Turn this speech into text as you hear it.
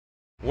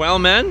Well,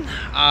 men,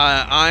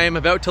 I'm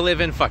about to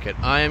live in fuck it.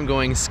 I am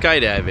going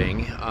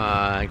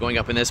skydiving, going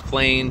up in this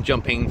plane,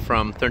 jumping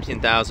from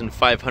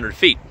 13,500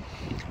 feet.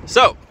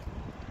 So,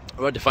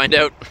 we're about to find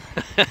out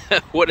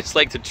what it's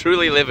like to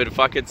truly live in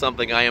fuck it,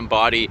 something I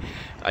embody,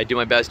 I do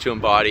my best to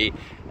embody,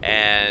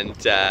 and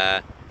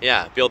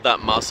yeah, build that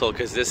muscle,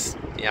 because this,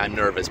 yeah, I'm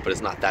nervous, but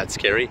it's not that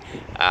scary.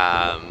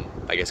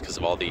 I guess because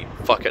of all the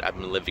fuck it I've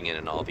been living in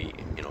and all the,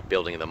 you know,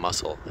 building of the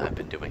muscle I've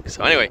been doing.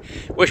 So anyway,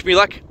 wish me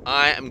luck.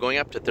 I am going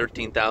up to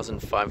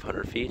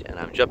 13,500 feet and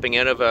I'm jumping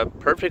out of a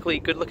perfectly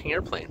good looking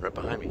airplane right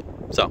behind me.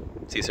 So,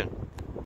 see you soon.